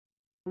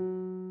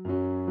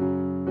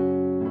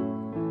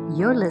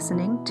You're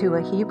listening to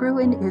a Hebrew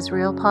in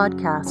Israel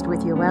podcast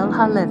with Yoel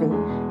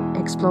Halevi,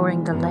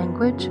 exploring the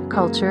language,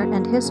 culture,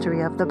 and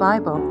history of the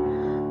Bible.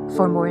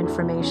 For more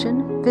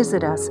information,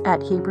 visit us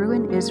at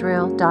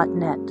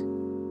HebrewInIsrael.net.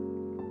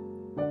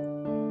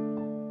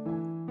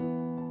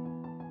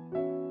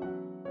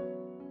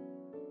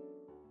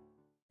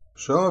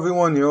 Shalom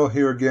everyone, Yoel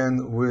here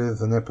again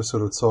with an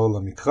episode of Tzol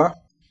HaMikra.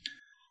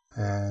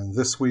 And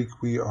this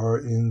week we are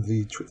in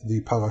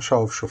the Parasha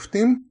of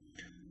Shoftim.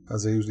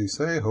 As I usually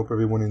say, hope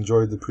everyone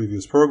enjoyed the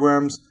previous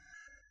programs.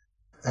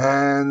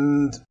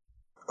 And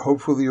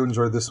hopefully you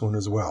enjoyed this one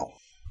as well.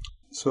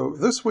 So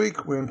this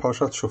week we're in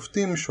Parashat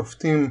Shoftim.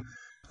 Shoftim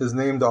is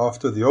named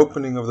after the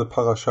opening of the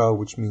Parasha,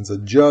 which means a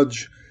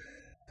judge.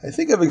 I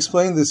think I've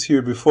explained this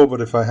here before,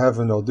 but if I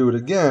haven't, I'll do it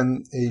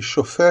again. A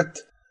shofet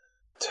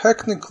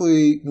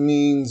technically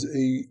means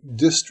a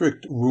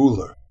district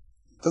ruler.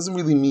 It doesn't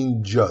really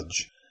mean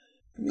judge.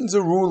 It means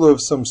a ruler of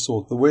some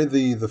sort. The way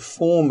the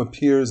form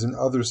appears in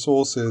other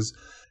sources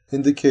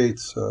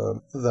indicates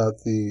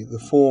that the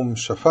form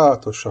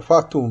shafat or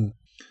shafatum,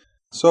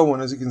 so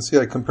on. As you can see,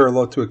 I compare a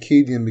lot to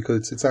Akkadian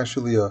because it's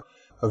actually a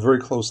very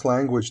close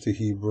language to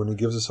Hebrew, and it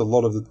gives us a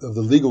lot of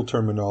the legal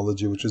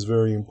terminology, which is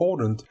very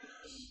important.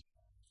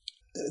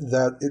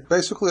 That it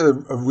basically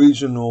a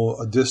regional,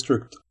 a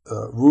district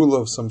ruler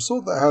of some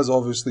sort that has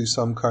obviously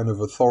some kind of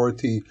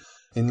authority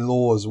in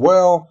law as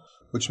well,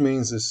 which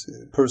means this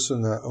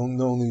person that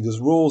not only does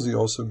rules, he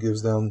also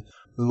gives down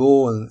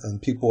law,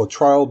 and people are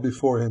trialed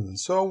before him, and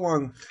so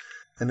on.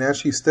 And as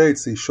she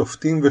states, the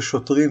shoftim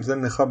v'shotrim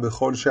zen lecha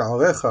bechol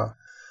she'arecha,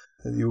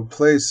 that you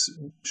place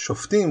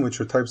shoftim,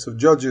 which are types of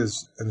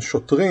judges, and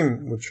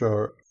shotrim, which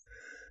are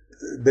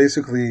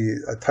basically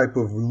a type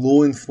of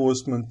law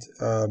enforcement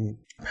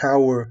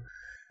power.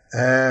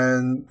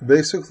 And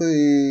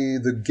basically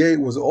the gate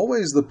was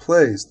always the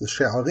place, the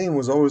she'arim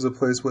was always the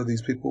place where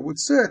these people would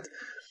sit.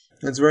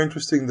 It's very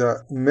interesting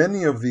that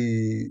many of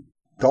the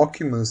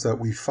documents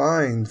that we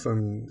find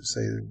from,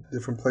 say,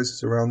 different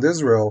places around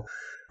Israel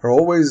are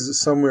always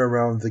somewhere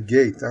around the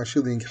gate.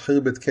 Actually, in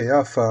Khirbet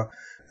Keyafa,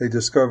 they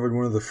discovered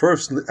one of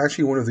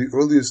the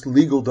earliest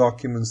legal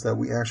documents that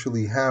we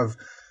actually have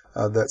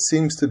that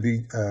seems to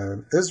be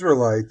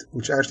Israelite,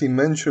 which actually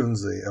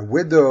mentions a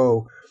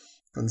widow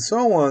and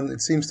so on. It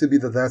seems to be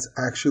that that's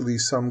actually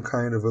some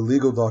kind of a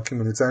legal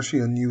document. It's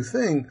actually a new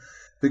thing,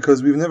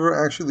 because we've never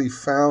actually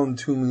found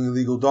too many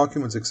legal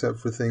documents except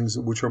for things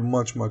which are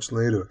much, much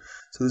later.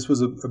 So this was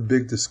a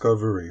big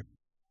discovery.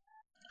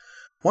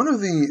 One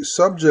of the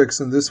subjects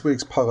in this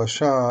week's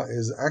parasha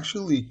is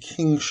actually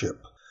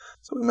kingship.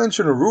 So we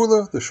mentioned a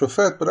ruler, the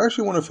shofet, but I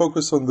actually want to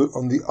focus on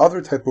the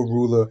other type of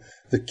ruler,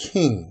 the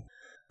king.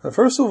 Now,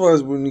 first of all,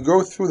 when you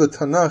go through the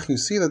Tanakh, you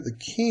see that the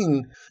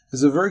king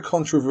is a very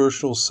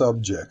controversial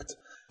subject.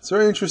 It's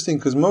very interesting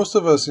because most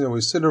of us,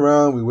 we sit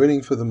around, we're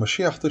waiting for the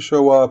Mashiach to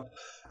show up,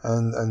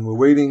 and we're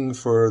waiting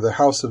for the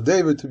house of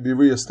David to be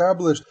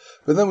reestablished.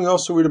 But then we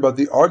also read about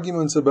the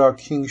arguments about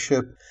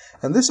kingship.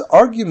 And this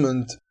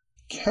argument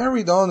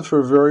carried on for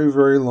a very,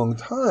 very long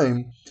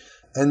time.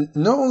 And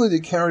not only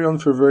did it carry on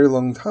for a very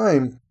long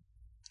time,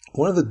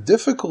 one of the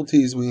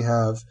difficulties we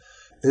have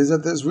is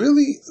that there's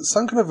really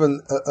some kind of a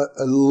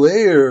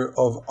layer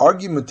of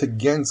argument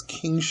against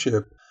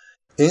kingship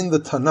in the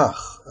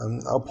Tanakh.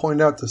 And I'll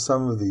point out to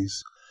some of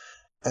these.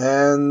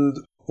 And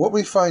what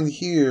we find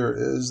here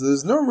is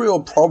there's no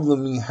real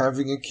problem in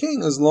having a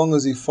king as long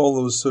as he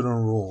follows certain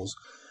rules.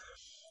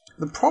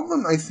 The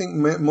problem I think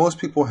most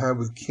people had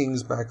with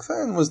kings back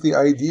then was the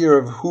idea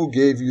of who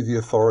gave you the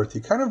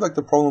authority, kind of like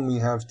the problem we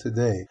have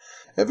today.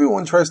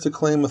 Everyone tries to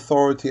claim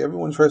authority,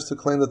 everyone tries to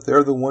claim that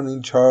they're the one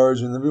in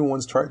charge, and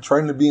everyone's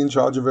trying to be in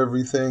charge of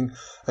everything,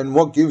 and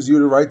what gives you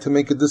the right to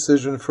make a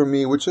decision for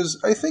me, which is,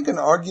 I think, an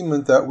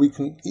argument that we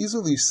can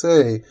easily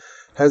say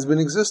has been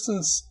in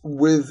existence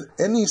with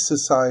any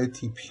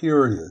society,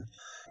 period.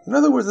 In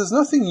other words, there's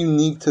nothing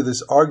unique to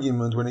this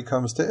argument when it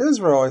comes to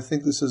Israel. I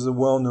think this is a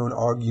well-known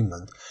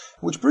argument,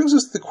 which brings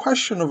us to the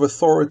question of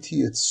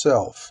authority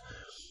itself.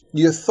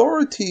 The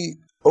authority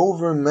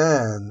over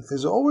man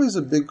is always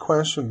a big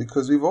question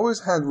because we've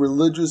always had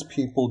religious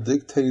people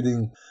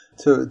dictating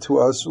to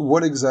us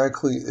what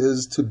exactly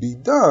is to be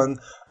done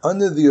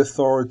under the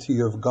authority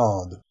of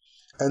God.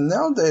 And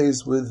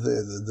nowadays, with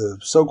the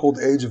so-called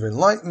age of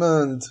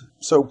enlightenment,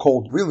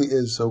 so-called, really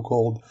is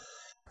so-called,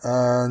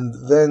 and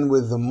then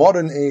with the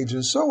modern age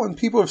and so on,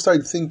 people have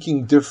started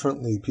thinking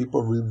differently.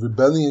 People are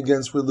rebelling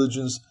against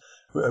religions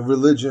and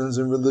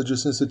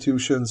religious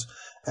institutions,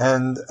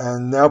 and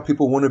now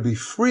people want to be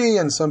free,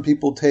 and some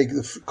people take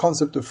the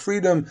concept of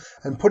freedom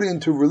and put it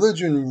into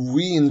religion,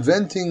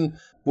 reinventing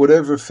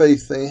whatever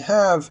faith they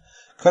have,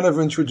 kind of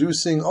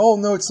introducing, oh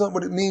no, it's not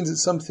what it means,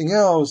 it's something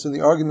else, and the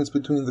arguments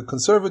between the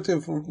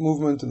conservative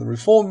movement and the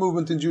reform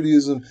movement in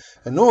Judaism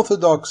and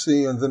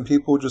Orthodoxy, and then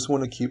people just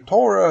want to keep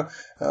Torah.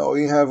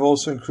 We have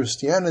also in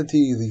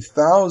Christianity the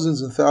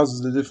thousands and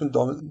thousands of different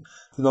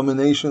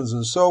denominations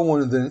and so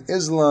on, and then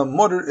Islam,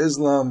 modern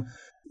Islam,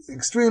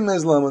 extreme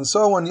Islam and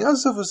so on, you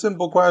ask yourself a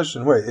simple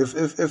question. Wait,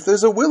 if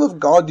there's a will of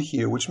God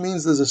here, which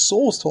means there's a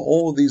source to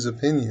all of these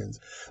opinions,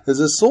 there's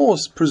a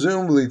source,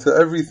 presumably, to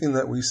everything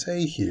that we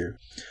say here,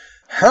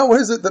 how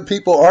is it that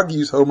people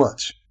argue so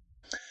much?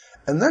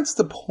 And that's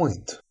the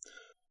point.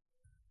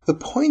 The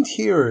point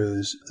here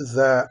is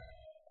that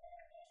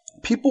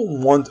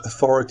people want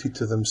authority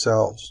to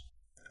themselves,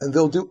 and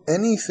they'll do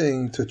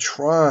anything to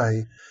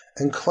try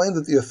and claim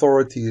that the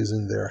authority is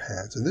in their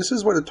hands. And this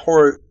is where the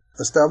Torah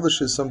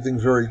establishes something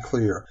very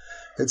clear.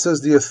 It says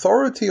the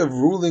authority of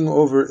ruling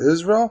over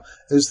Israel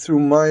is through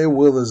my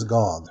will as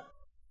God.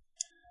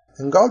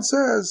 And God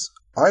says,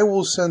 I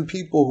will send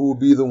people who will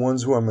be the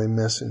ones who are my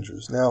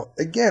messengers. Now,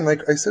 again,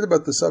 like I said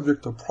about the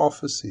subject of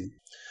prophecy,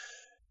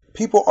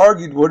 people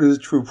argued what is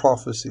true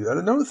prophecy. I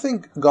don't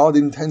think God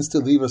intends to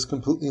leave us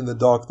completely in the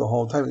dark the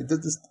whole time.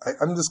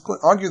 I'm just going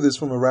to argue this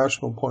from a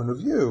rational point of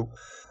view.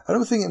 I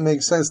don't think it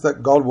makes sense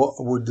that God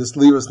would just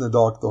leave us in the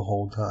dark the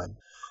whole time.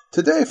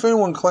 Today, if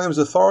anyone claims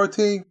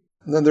authority,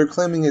 then they're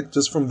claiming it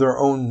just from their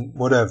own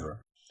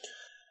whatever.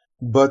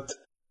 But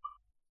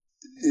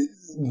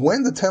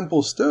when the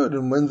temple stood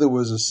and when there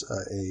was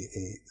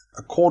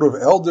a court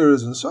of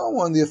elders and so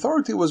on, the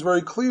authority was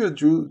very clear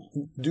due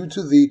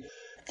to the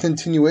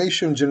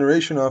continuation,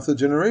 generation after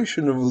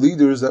generation, of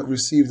leaders that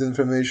received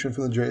information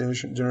from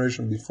the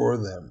generation before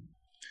them.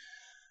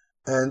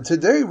 And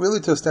today, really,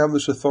 to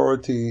establish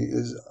authority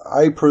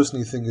I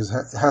personally think,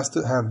 has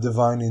to have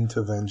divine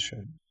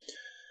intervention.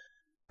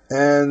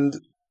 And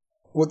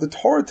what the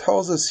Torah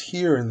tells us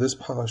here in this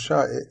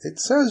parasha, it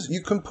says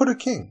you can put a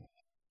king.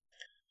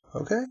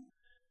 Okay?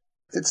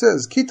 It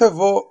says, Ki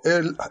tavo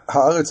el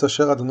haaretz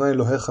asher Adonai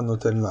Elohecha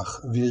noten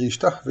lach,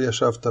 v'yirishtah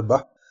v'yashavta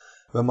ba,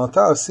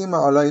 v'amarta asima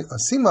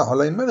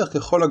alai melech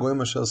kechol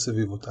hagoyim asher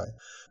sevivotai.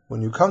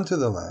 When you come to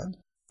the land,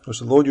 which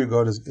the Lord your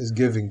God is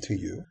giving to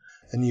you,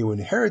 and you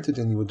inherit it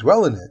and you will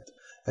dwell in it,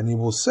 and you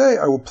will say,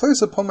 I will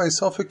place upon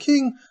myself a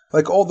king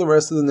like all the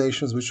rest of the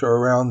nations which are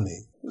around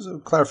me. There's a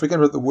clarification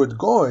about the word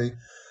goy.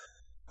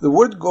 The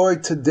word goy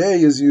today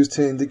is used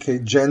to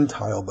indicate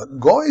Gentile, but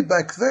goy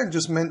back then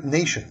just meant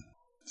nation.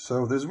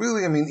 So there's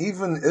really,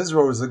 even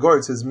Israel is a goy.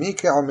 It says, Mi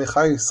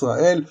ke'amecha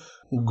Yisrael,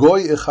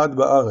 goy echad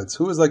ba'aretz.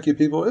 Who is like your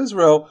people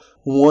Israel?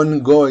 One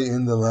goy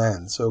in the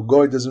land. So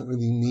goy doesn't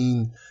really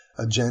mean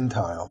a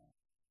Gentile.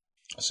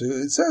 So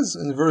it says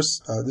in verse,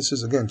 this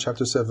is again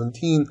chapter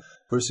 17,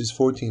 verses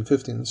 14,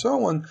 15, and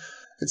so on.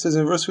 It says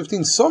in verse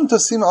 15, Som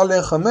tasim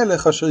alecha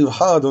melech asher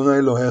yivchar Adonai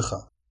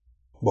Elohecha.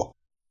 Well,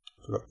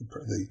 forgot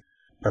the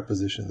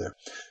preposition there.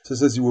 So it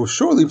says, you will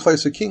surely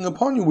place a king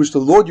upon you, which the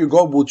Lord your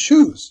God will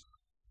choose.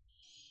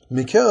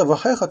 Mikerav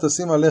achecha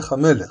tasim alecha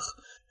melech.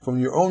 From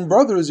your own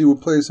brothers you will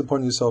place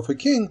upon yourself a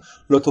king.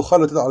 Lo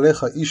tochal letet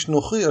alecha ish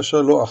nochi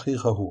asher lo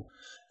achicha hu.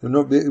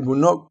 You will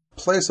not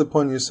place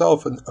upon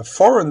yourself a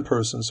foreign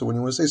person. So when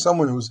you want to say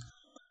someone who's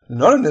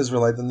not an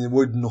Israelite, then the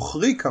word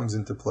nochri comes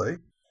into play,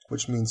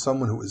 which means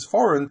someone who is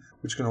foreign,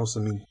 which can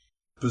also mean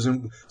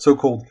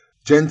so-called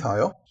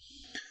Gentile,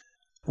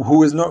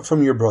 who is not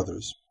from your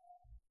brothers.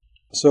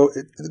 So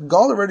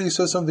God already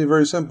says something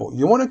very simple.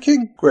 You want a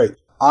king? Great.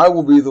 I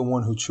will be the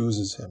one who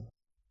chooses him.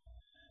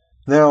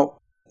 Now,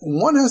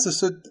 one has to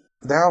sit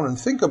down and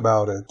think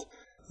about it,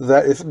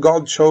 that if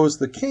God chose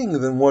the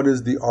king, then what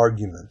is the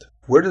argument?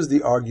 Where does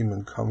the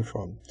argument come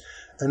from?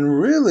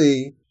 And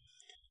really,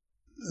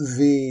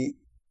 the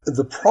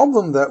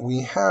problem that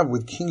we have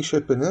with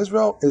kingship in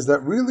Israel is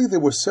that really there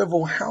were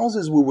several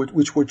houses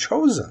which were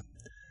chosen.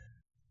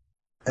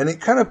 And it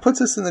kind of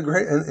puts us in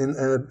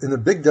a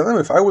big dilemma.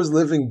 If I was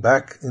living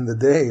back in the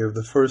day of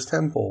the first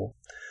temple,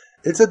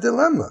 it's a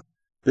dilemma,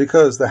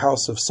 because the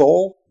house of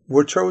Saul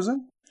were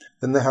chosen,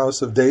 then the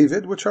house of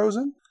David were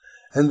chosen,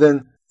 and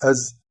then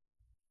as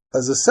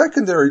a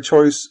secondary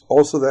choice,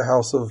 also the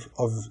house of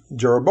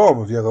Jeroboam,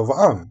 of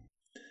Yerovam.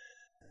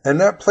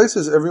 And that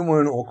places everyone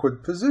in an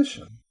awkward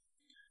position.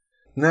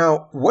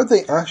 Now, what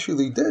they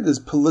actually did is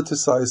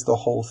politicize the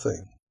whole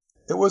thing.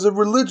 It was a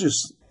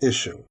religious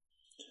issue,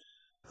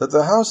 that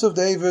the house of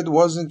David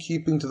wasn't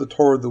keeping to the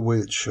Torah the way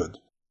it should.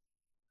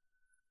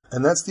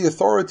 And that's the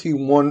authority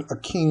a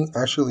king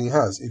actually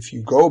has. If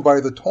you go by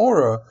the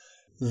Torah,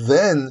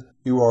 then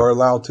you are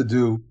allowed to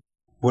do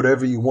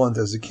whatever you want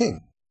as a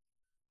king.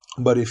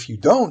 But if you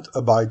don't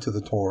abide to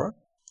the Torah,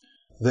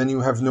 then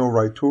you have no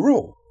right to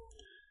rule.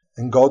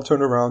 And God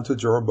turned around to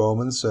Jeroboam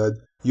and said,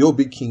 you'll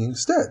be king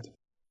instead.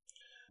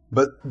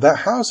 But that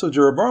house of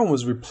Jeroboam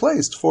was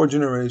replaced 4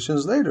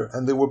 generations later,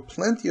 and there were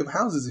plenty of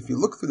houses. If you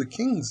look through the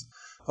kings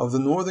of the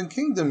northern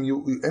kingdom,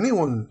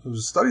 anyone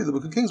who's studied the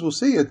book of Kings will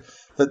see it,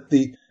 that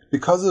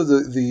because of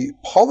the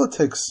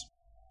politics,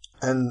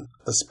 and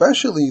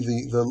especially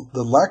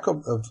the lack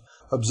of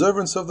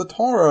observance of the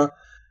Torah,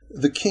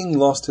 the king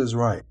lost his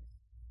right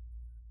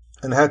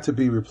and had to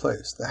be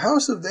replaced. The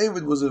house of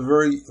David was a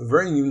very,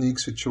 very unique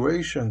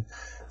situation,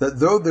 that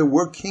though there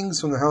were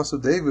kings from the house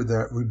of David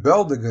that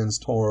rebelled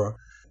against Torah,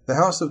 the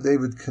house of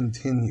David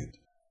continued.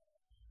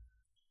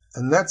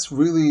 And that's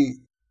really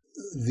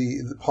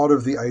the part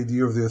of the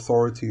idea of the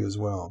authority as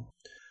well.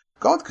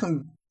 God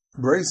can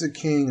raise a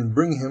king and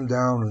bring him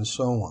down and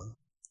so on.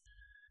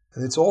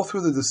 And it's all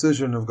through the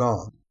decision of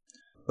God.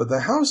 But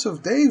the house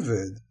of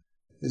David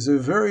is a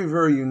very,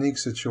 very unique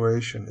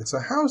situation. It's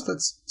a house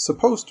that's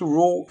supposed to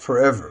rule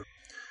forever.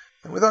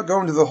 And without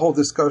going to the whole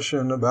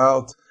discussion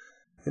about,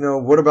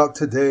 what about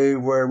today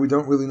where we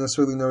don't really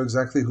necessarily know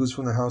exactly who's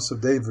from the house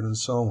of David and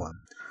so on.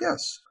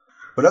 Yes,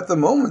 but at the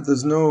moment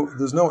there's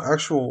no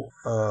actual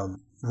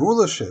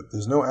rulership.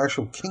 There's no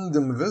actual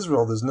kingdom of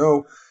Israel. There's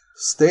no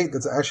state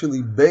that's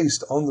actually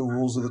based on the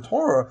rules of the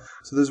Torah.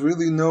 So there's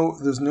really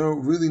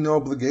no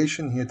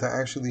obligation here to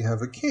actually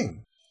have a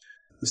king.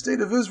 The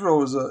state of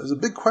Israel is a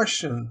big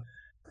question,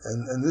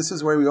 and this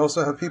is why we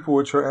also have people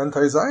which are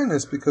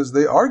anti-Zionist, because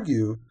they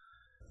argue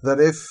that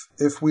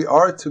if we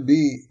are to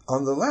be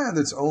on the land,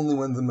 it's only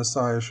when the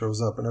Messiah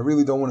shows up. And I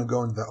really don't want to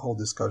go into that whole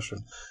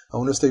discussion. I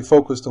want to stay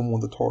focused on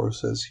what the Torah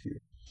says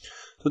here.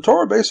 The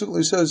Torah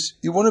basically says,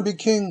 you want to be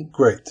king?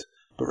 Great.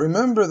 But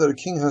remember that a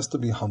king has to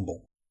be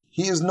humble.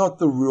 He is not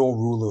the real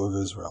ruler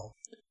of Israel.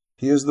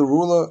 He is the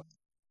ruler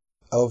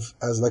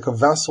as like a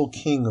vassal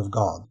king of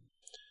God.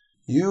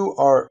 You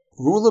are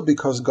ruler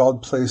because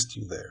God placed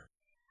you there.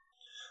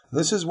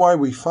 This is why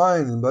we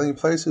find in many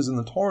places in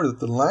the Torah that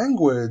the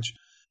language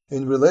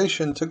in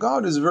relation to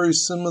God is very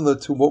similar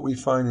to what we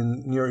find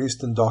in Near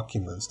Eastern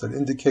documents that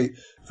indicate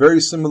very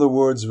similar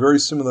words, very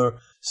similar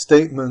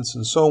statements,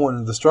 and so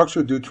on. The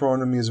structure of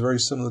Deuteronomy is very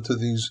similar to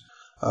these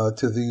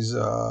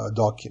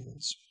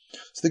documents.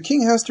 So the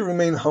king has to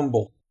remain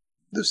humble.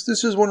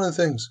 This is one of the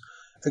things.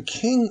 A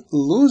king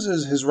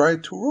loses his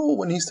right to rule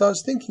when he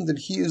starts thinking that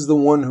he is the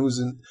one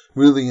who's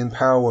really in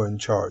power and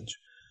charge.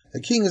 A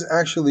king is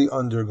actually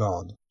under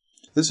God.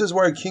 This is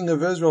why a king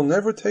of Israel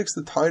never takes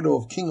the title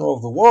of king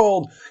of the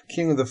world,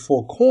 king of the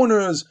four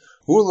corners,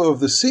 ruler of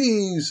the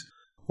seas,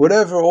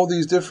 whatever, all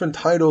these different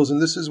titles.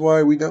 And this is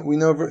why we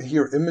never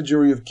hear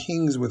imagery of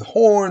kings with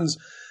horns,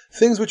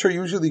 things which are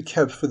usually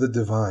kept for the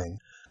divine.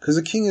 Because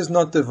a king is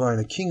not divine.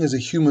 A king is a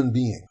human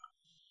being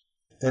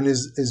and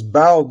is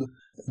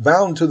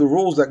bound to the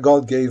rules that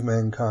God gave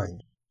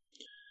mankind.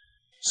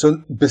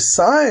 So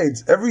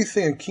besides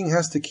everything a king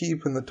has to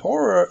keep in the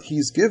Torah,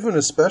 he's given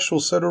a special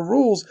set of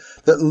rules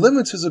that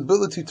limits his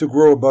ability to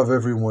grow above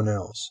everyone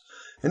else.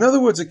 In other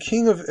words, a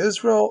king of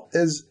Israel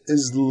is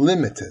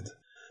limited,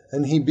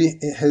 and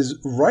his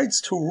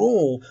rights to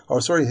rule,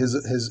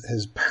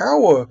 his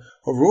power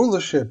of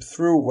rulership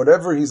through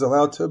whatever he's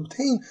allowed to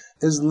obtain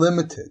is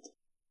limited.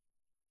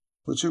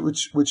 Which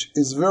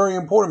is very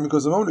important,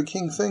 because the moment a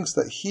king thinks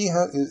that he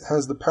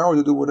has the power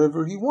to do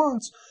whatever he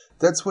wants,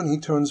 that's when he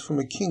turns from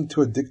a king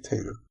to a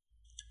dictator.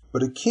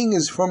 But a king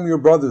is from your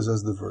brothers,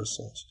 as the verse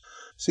says.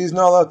 So he's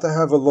not allowed to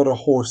have a lot of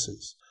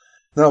horses.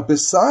 Now,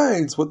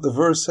 besides what the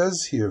verse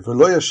says here,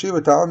 V'lo yashiv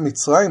et ha'am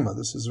Mitzrayma,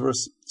 this is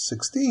verse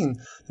 16,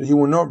 that he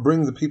will not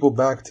bring the people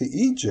back to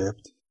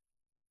Egypt.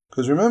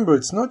 Because remember,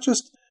 it's not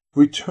just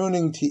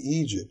returning to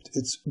Egypt,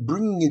 it's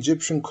bringing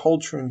Egyptian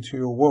culture into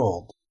your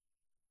world.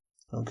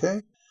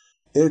 Okay?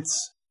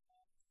 It's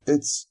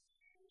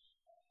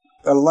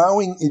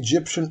allowing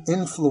Egyptian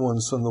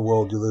influence on the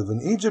world you live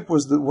in. Egypt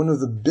was one of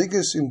the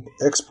biggest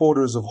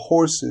exporters of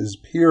horses,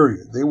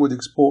 period. They would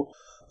export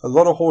a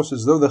lot of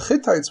horses, though the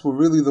Hittites were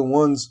really the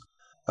ones,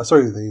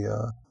 either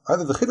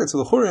the Hittites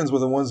or the Hurrians were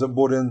the ones that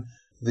brought in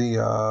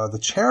the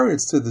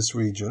chariots to this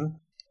region.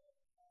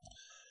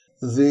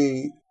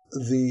 The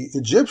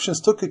Egyptians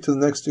took it to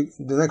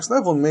the next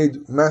level and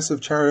made massive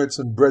chariots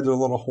and bred a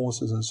lot of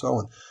horses and so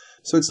on.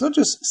 So it's not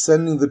just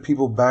sending the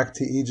people back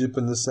to Egypt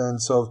in the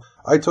sense of,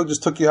 I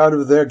just took you out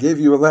of there, gave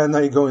you a land, now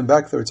you're going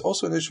back there. It's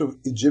also an issue of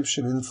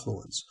Egyptian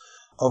influence,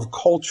 of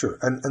culture.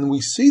 And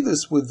we see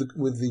this with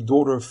the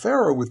daughter of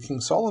Pharaoh, with King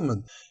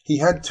Solomon. He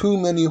had too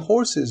many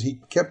horses.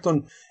 He kept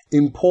on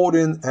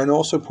importing and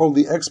also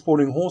probably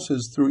exporting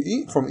horses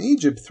from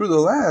Egypt through the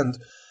land.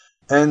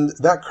 And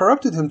that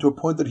corrupted him to a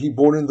point that he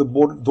brought in the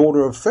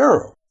daughter of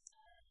Pharaoh.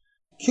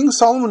 King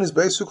Solomon is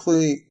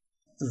basically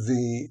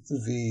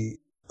the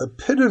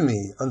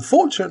epitome,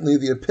 unfortunately,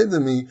 the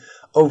epitome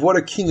of what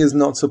a king is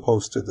not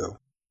supposed to do.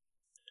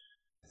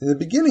 In the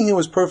beginning, he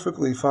was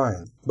perfectly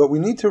fine, but we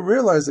need to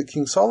realize that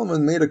King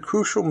Solomon made a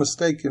crucial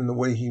mistake in the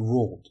way he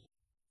ruled.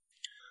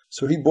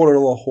 So he bought a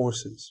lot of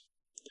horses.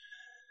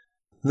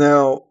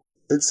 Now,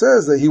 it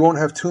says that he won't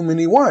have too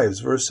many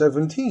wives, verse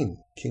 17.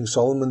 King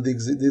Solomon did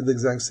the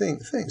exact same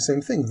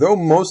thing. Though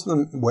most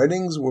of the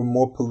weddings were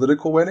more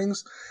political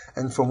weddings,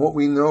 and from what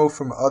we know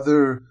from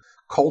other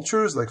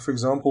cultures, like for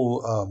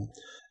example,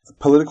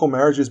 political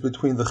marriages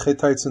between the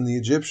Hittites and the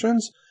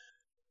Egyptians,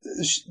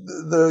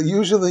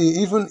 usually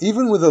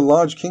even with a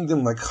large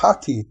kingdom like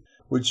Hatti,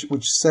 which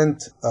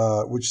sent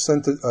one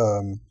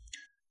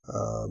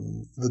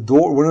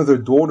of their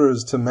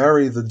daughters to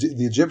marry the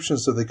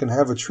Egyptians so they can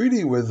have a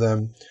treaty with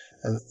them,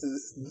 and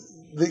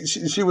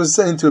she was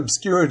sent into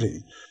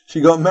obscurity. She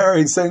got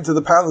married, sent into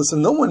the palace,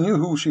 and no one knew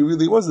who she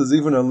really was. There's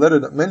even a letter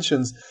that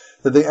mentions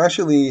that they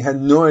actually had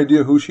no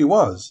idea who she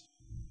was.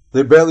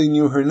 They barely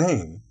knew her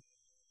name.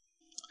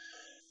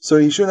 So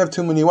he shouldn't have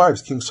too many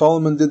wives. King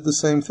Solomon did the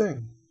same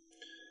thing.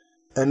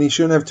 And he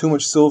shouldn't have too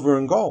much silver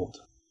and gold.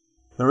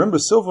 Now remember,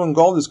 silver and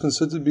gold is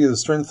considered to be the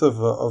strength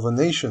of a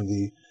nation.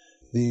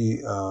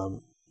 The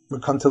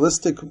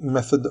mercantilistic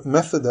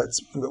method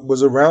that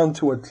was around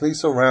to at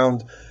least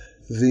around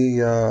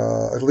the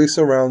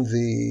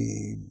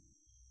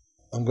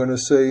I'm going to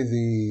say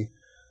the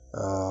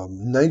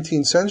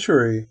 19th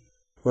century,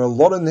 where a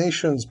lot of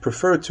nations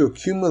prefer to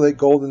accumulate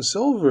gold and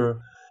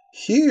silver.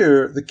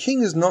 Here, the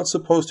king is not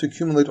supposed to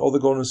accumulate all the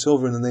gold and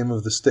silver in the name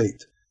of the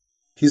state.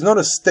 He's not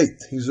a state.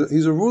 He's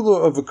a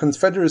ruler of a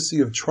confederacy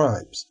of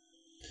tribes.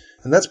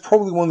 And that's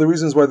probably one of the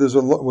reasons why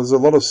was a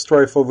lot of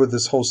strife over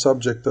this whole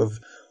subject of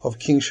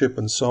kingship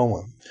and so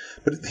on.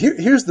 But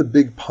here's the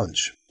big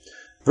punch.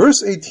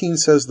 Verse 18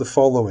 says the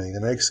following,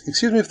 and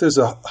excuse me if there's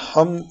a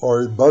hum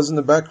or a buzz in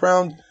the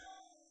background.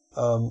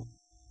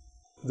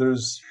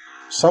 There's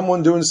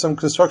someone doing some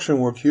construction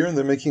work here, and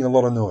they're making a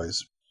lot of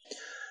noise.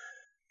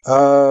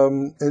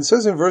 And it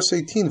says in verse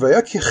 18, when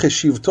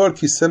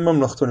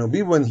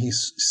he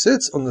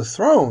sits on the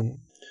throne,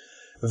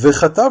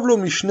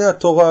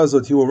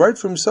 he will write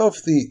for himself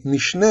the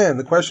Mishneh, and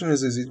the question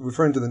is he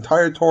referring to the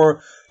entire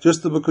Torah,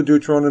 just the book of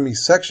Deuteronomy,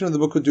 section of the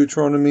book of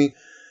Deuteronomy?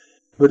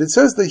 But it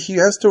says that he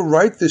has to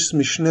write this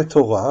Mishneh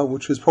Torah,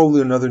 which is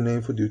probably another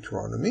name for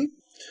Deuteronomy,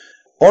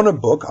 on a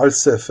book, al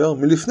sefer,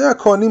 milifnei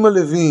hakohanim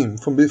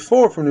halevim,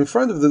 from in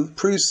front of the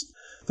priests,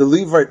 the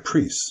Levite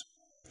priests.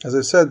 As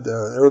I said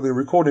earlier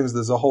recordings,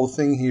 there's a whole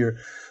thing here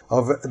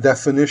of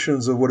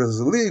definitions of what is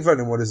a Levite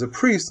and what is a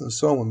priest and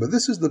so on. But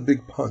this is the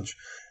big punch.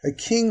 A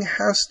king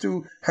has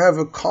to have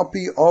a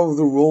copy of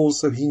the rules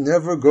so he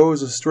never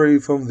goes astray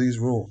from these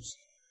rules.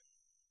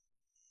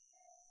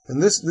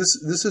 And this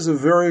is a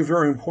very,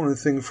 very important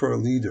thing for a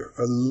leader.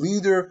 A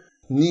leader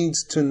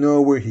needs to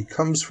know where he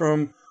comes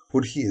from,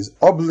 what he is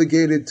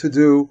obligated to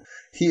do.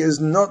 He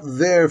is not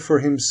there for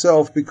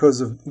himself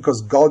because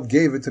God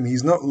gave it to him.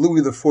 He's not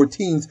Louis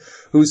XIV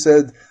who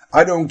said,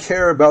 I don't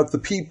care about the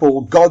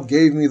people, God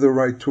gave me the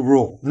right to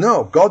rule.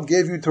 No, God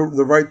gave you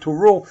the right to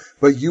rule,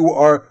 but you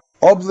are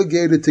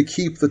obligated to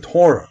keep the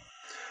Torah.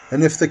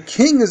 And if the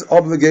king is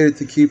obligated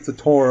to keep the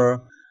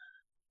Torah,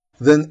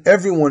 then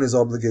everyone is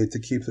obligated to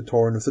keep the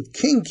Torah. And if the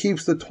king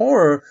keeps the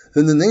Torah,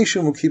 then the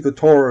nation will keep the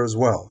Torah as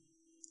well.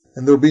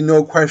 And there will be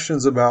no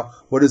questions about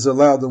what is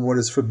allowed and what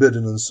is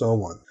forbidden and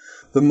so on.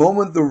 The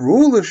moment the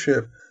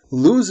rulership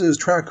loses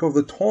track of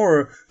the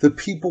Torah, the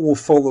people will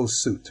follow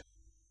suit.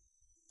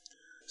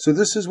 So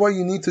this is why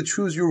you need to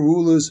choose your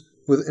rulers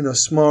in a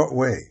smart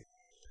way.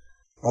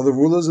 Are the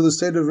rulers of the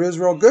state of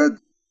Israel good?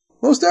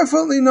 Most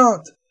definitely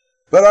not.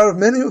 But out of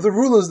many of the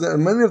rulers,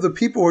 many of the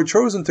people who are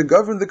chosen to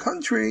govern the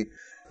country,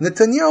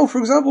 Netanyahu, for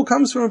example,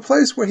 comes from a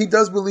place where he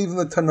does believe in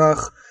the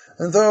Tanakh.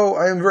 And though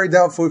I am very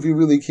doubtful if he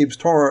really keeps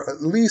Torah,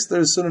 at least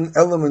there's an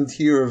element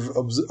here of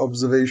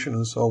observation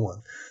and so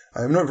on.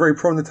 I am not very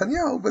pro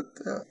Netanyahu, but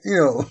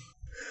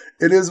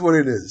it is what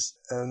it is,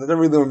 and I don't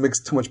really want to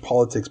mix too much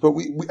politics. But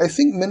I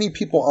think many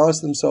people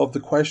ask themselves the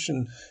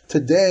question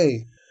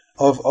today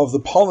of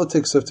the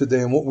politics of today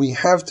and what we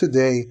have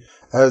today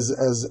as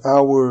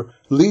our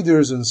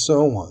leaders and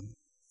so on.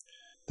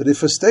 That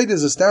if a state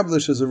is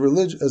established as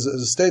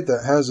a state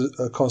that has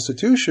a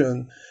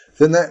constitution,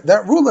 then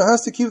that ruler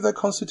has to keep that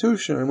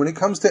constitution. And when it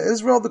comes to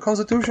Israel, the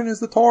constitution is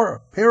the Torah.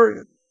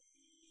 Period.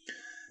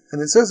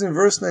 And it says in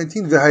verse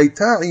 19,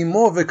 "V'hayta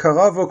imo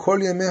v'karavo kol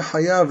yemei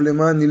hayav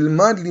leman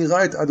nilmad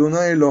lira et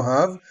Adonai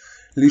Elohav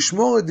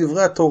lishmor et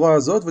divrei haTorah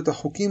azot v'et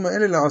hachukim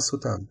ha'ele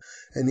la'asotam."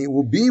 And it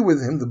will be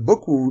with him, the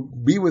book will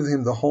be with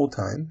him the whole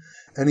time,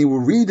 and he will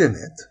read in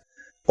it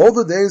all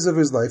the days of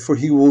his life, for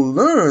he will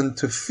learn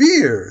to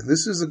fear.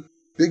 This is a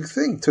big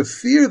thing, to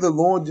fear the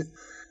Lord,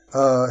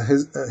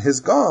 his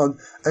God,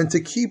 and to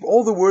keep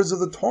all the words of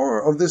the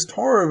Torah, of this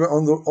Torah,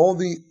 all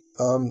the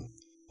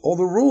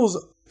rules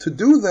to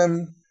do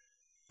them.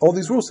 All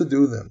these rules to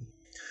do them.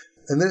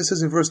 And then it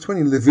says in verse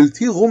 20,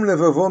 Levilti rum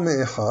levavo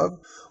me'echav,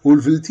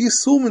 ulvilti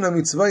sur min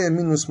hamitzvah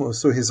yamin u'shmol.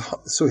 So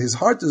his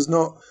heart does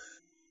not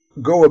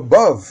go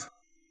above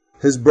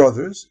his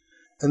brothers,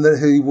 and that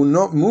he will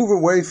not move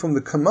away from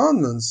the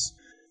commandment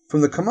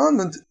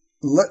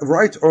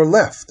right or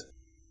left.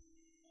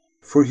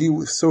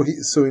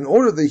 So in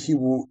order that he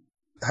will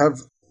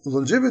have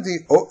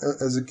longevity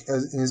as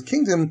in his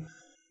kingdom,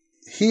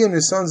 he and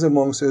his sons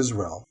amongst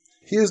Israel.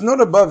 He is not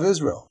above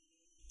Israel.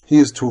 He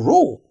is to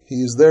rule.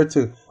 He is there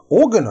to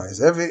organize.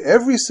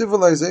 Every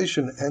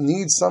civilization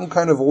needs some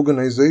kind of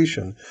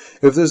organization.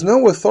 If there's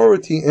no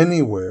authority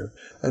anywhere,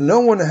 and no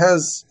one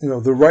has,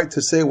 the right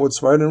to say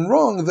what's right and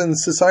wrong, then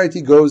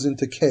society goes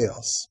into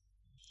chaos.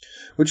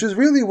 Which is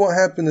really what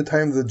happened in the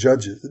time of the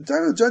judges. The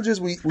time of the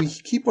judges, we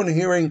keep on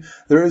hearing,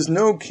 there is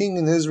no king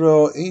in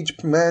Israel,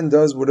 each man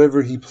does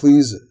whatever he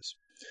pleases.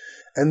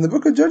 And the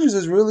book of Judges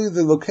is really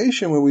the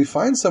location where we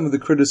find some of the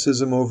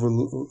criticism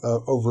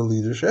over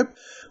leadership,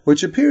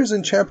 which appears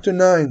in chapter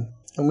 9.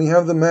 And we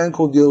have the man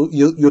called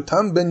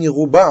Yotam ben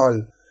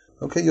Yerubbaal.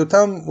 Okay,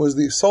 Yotam was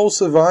the sole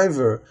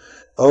survivor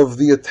of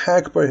the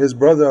attack by his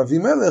brother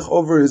Avimelech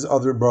over his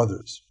other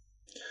brothers.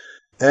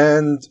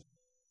 And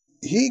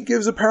he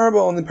gives a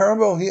parable. In the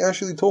parable, he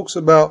actually talks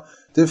about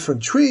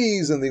different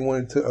trees, and they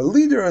wanted a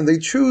leader, and they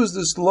choose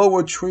this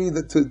lower tree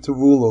to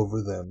rule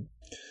over them.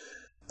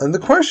 And the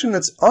question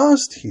that's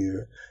asked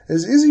here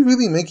is he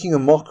really making a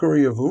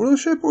mockery of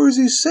rulership, or is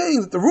he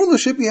saying that the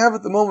rulership you have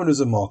at the moment is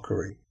a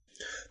mockery?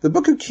 The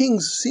Book of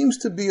Kings seems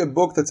to be a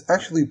book that's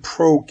actually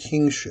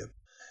pro-kingship.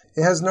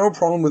 It has no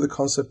problem with the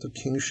concept of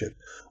kingship.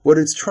 What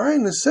it's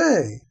trying to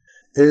say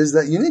is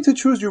that you need to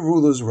choose your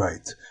rulers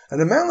right.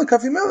 And a man like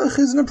Avimelech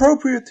is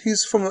inappropriate.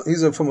 He's from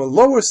a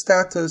lower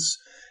status.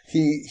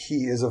 He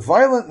is a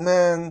violent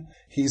man.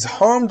 He's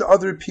harmed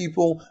other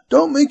people.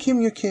 Don't make him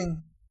your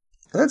king.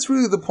 And that's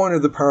really the point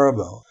of the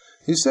parable.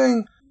 He's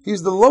saying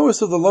he's the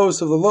lowest of the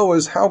lowest of the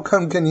lowest. How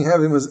can you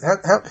have him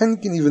how can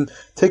you even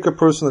take a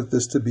person like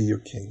this to be your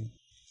king?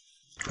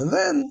 And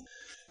then,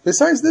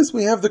 besides this,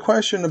 we have the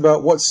question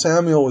about what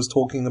Samuel was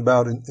talking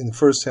about in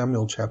 1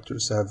 Samuel chapter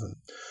 7.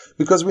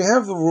 Because we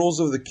have the rules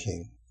of the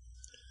king.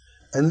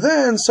 And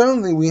then,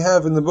 suddenly, we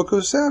have in the book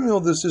of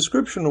Samuel this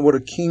description of what a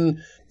king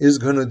is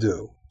going to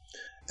do.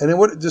 And in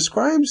what it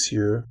describes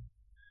here,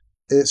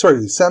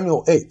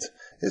 Samuel 8,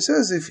 it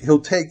says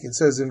it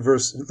says in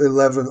verse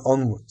 11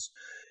 onwards,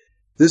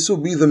 this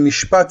will be the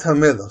Mishpat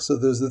HaMelech. So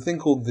there's the thing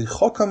called the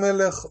Chok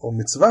HaMelech or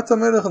Mitzvat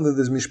HaMelech, and then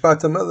there's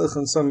Mishpat HaMelech,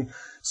 and some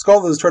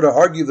scholars try to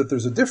argue that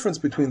there's a difference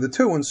between the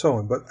two and so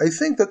on. But I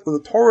think that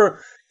what the Torah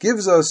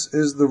gives us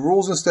is the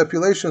rules and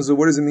stipulations of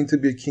what does it mean to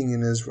be a king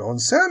in Israel.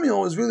 And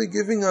Samuel is really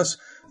giving us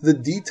the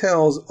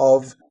details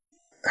of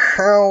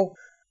how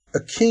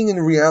a king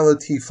in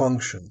reality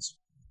functions.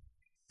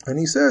 And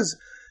he says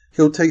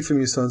he'll take from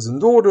your sons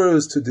and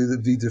daughters to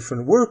be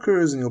different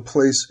workers, and he'll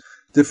place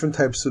different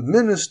types of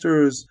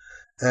ministers,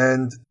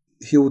 and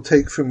he will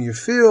take from your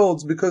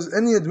fields, because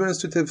any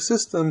administrative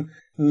system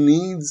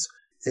needs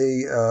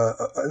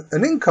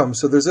an income,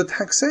 so there's a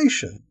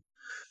taxation.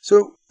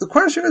 So the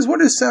question is,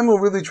 what is Samuel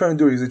really trying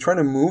to do? Is he trying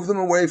to move them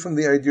away from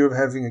the idea of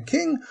having a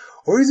king,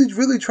 or is he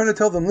really trying to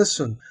tell them,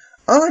 listen,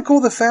 unlike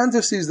all the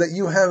fantasies that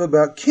you have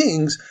about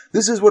kings,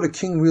 this is what a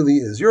king really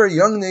is. You're a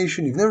young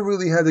nation, you've never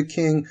really had a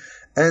king,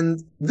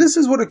 and this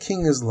is what a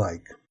king is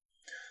like.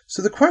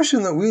 So the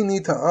question that we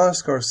need to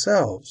ask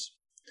ourselves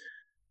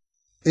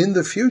in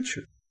the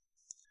future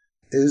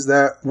is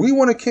that we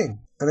want a king.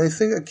 And I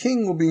think a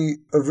king will be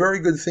a very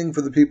good thing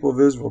for the people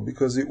of Israel,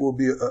 because it will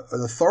be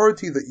an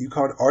authority that you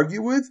can't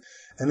argue with.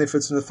 And if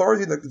it's an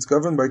authority that is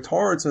governed by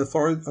Torah, it's an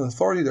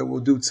authority that will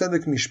do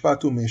tzedek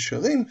mishpatu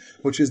meisharim,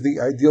 which is the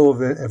ideal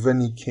of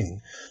any king.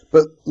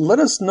 But let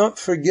us not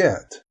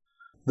forget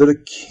that a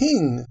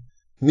king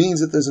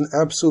means that there's an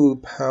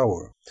absolute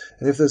power.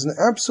 And if there's an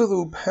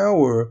absolute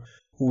power,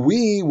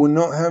 we will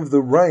not have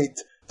the right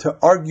to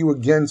argue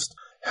against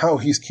how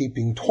he's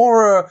keeping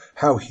Torah,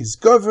 how he's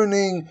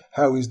governing,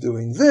 how he's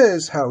doing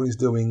this, how he's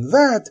doing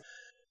that.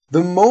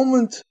 The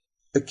moment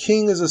a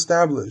king is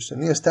established,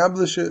 and he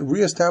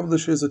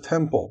reestablishes a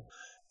temple,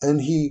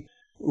 and he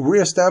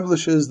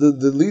reestablishes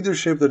the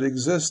leadership that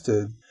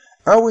existed,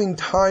 our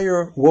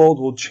entire world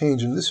will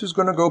change. And this is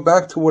going to go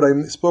back to what I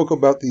spoke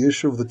about, the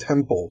issue of the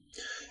temple.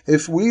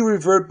 If we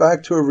revert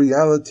back to a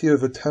reality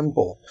of a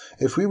temple,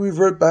 if we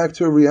revert back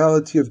to a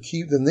reality of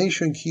the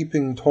nation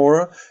keeping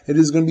Torah, it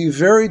is going to be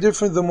very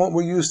different than what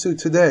we're used to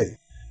today.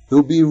 There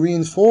will be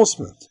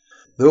reinforcement.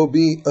 There will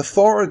be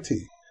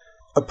authority.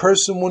 A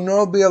person will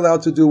not be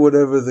allowed to do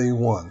whatever they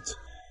want.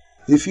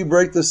 If you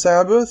break the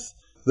Sabbath,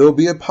 there will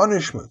be a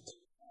punishment,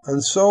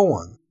 and so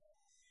on.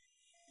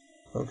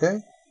 Okay?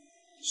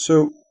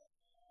 So,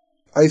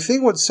 I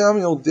think what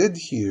Samuel did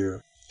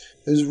here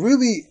is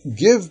really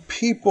give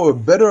people a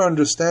better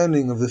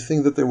understanding of the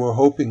thing that they were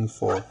hoping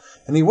for.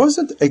 And he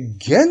wasn't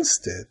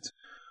against it.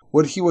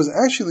 What he was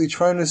actually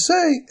trying to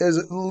say is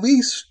at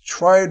least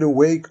try to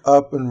wake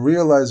up and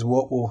realize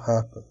what will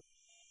happen.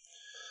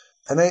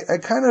 And I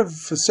kind of,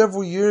 for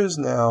several years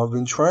now, have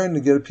been trying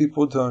to get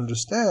people to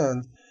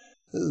understand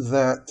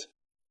that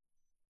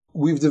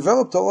we've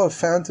developed a lot of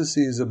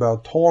fantasies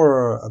about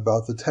Torah,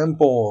 about the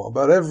temple,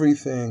 about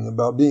everything,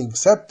 about being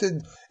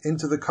accepted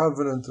into the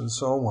covenant and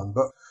so on.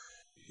 But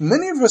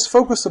many of us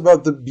focus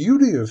about the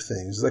beauty of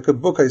things, like a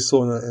book I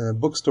saw in a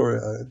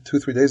bookstore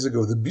 2-3 days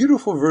ago, the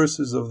beautiful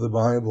verses of the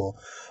Bible.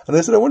 And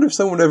I said, I wonder if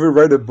someone would ever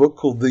write a book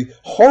called the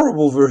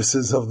horrible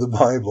verses of the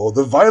Bible,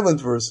 the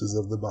violent verses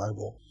of the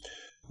Bible.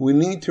 We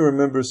need to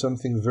remember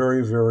something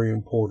very, very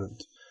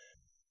important.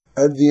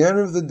 At the end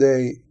of the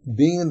day,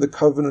 being in the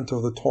covenant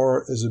of the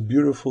Torah is a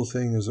beautiful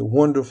thing, is a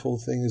wonderful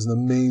thing, is an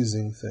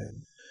amazing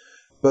thing.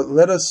 But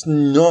let us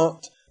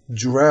not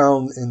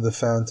drown in the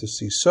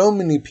fantasy. So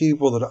many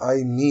people that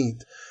I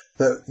meet,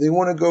 that they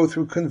want to go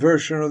through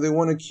conversion, or they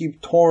want to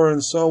keep Torah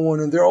and so on,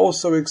 and they're all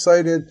so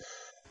excited,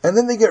 and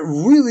then they get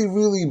really,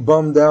 really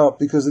bummed out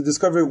because they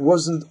discover it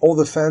wasn't all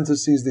the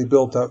fantasies they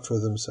built up for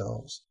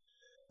themselves.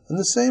 And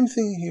the same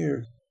thing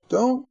here.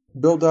 Don't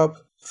build up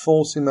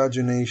false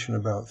imagination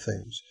about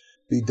things.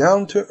 Be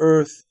down to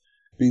earth,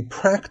 be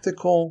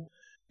practical,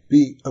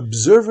 be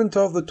observant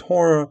of the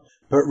Torah,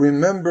 but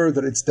remember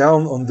that it's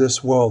down on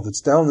this world,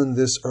 it's down in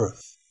this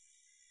earth.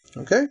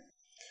 Okay?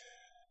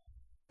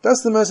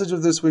 That's the message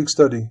of this week's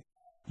study.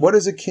 What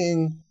is a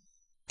king?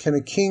 Can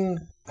a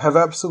king have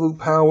absolute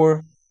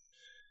power?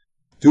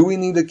 Do we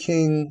need a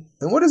king?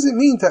 And what does it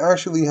mean to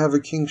actually have a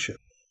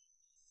kingship?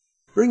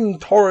 Bringing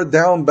Torah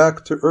down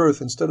back to earth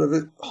instead of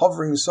it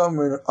hovering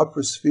somewhere in an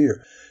upper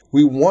sphere.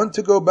 We want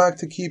to go back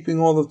to keeping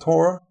all of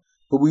Torah,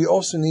 but we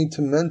also need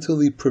to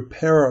mentally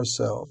prepare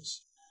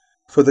ourselves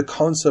for the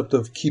concept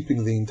of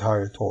keeping the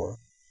entire Torah.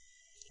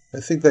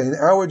 I think that in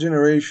our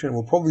generation,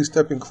 we're probably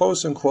stepping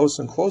closer and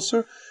closer and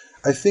closer.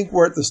 I think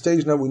we're at the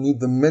stage now we need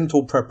the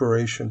mental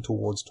preparation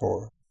towards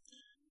Torah.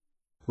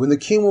 When the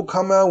king will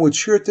come out, we'll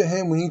cheer to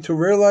him. We need to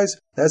realize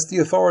that's the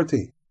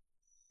authority.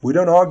 We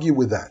don't argue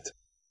with that.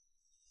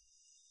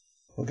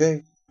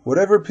 Okay?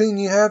 Whatever opinion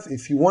you have,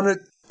 if you want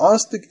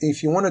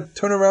to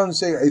turn around and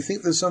say, I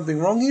think there's something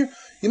wrong here,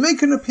 you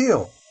make an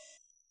appeal.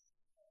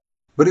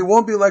 But it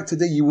won't be like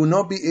today. You will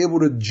not be able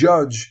to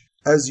judge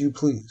as you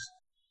please.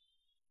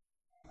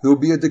 There will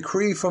be a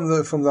decree from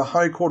the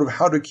high court of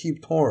how to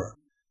keep Torah.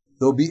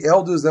 There will be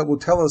elders that will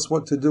tell us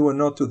what to do and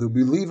not to do. There will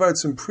be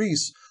Levites and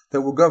priests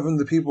that will govern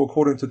the people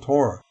according to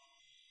Torah.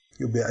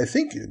 I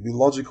think it would be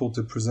logical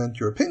to present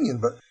your opinion,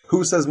 but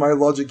who says my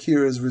logic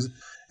here is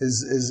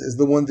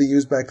the one they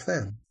used back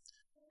then?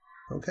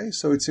 Okay,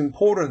 so it's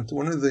important.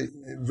 One of the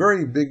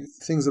very big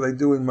things that I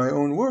do in my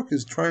own work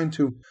is trying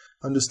to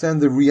understand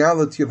the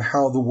reality of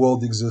how the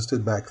world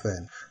existed back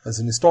then, as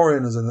an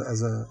historian,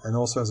 and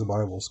also as a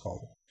Bible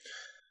scholar.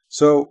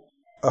 So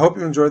I hope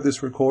you enjoyed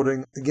this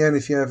recording. Again,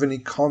 if you have any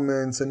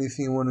comments,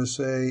 anything you want to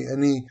say,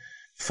 any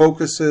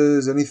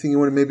focuses, anything you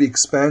want to maybe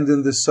expand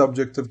in this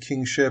subject of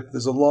kingship,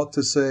 there's a lot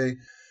to say.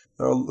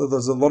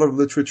 There's a lot of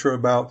literature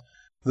about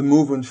the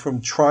movement from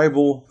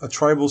a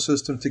tribal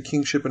system to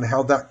kingship and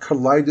how that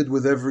collided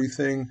with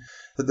everything,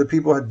 that the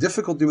people had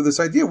difficulty with this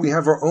idea. We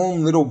have our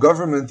own little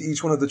government,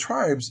 each one of the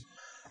tribes,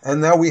 and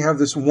now we have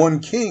this one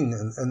king,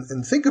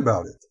 and think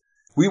about it.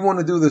 We want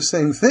to do the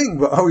same thing,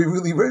 but are we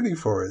really ready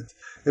for it?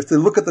 If they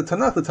look at the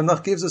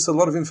Tanakh gives us a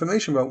lot of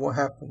information about what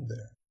happened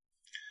there.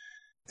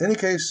 In any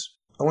case,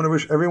 I want to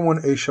wish everyone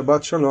a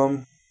Shabbat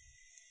Shalom,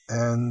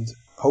 and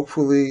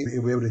hopefully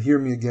you'll be able to hear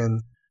me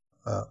again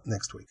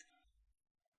next week.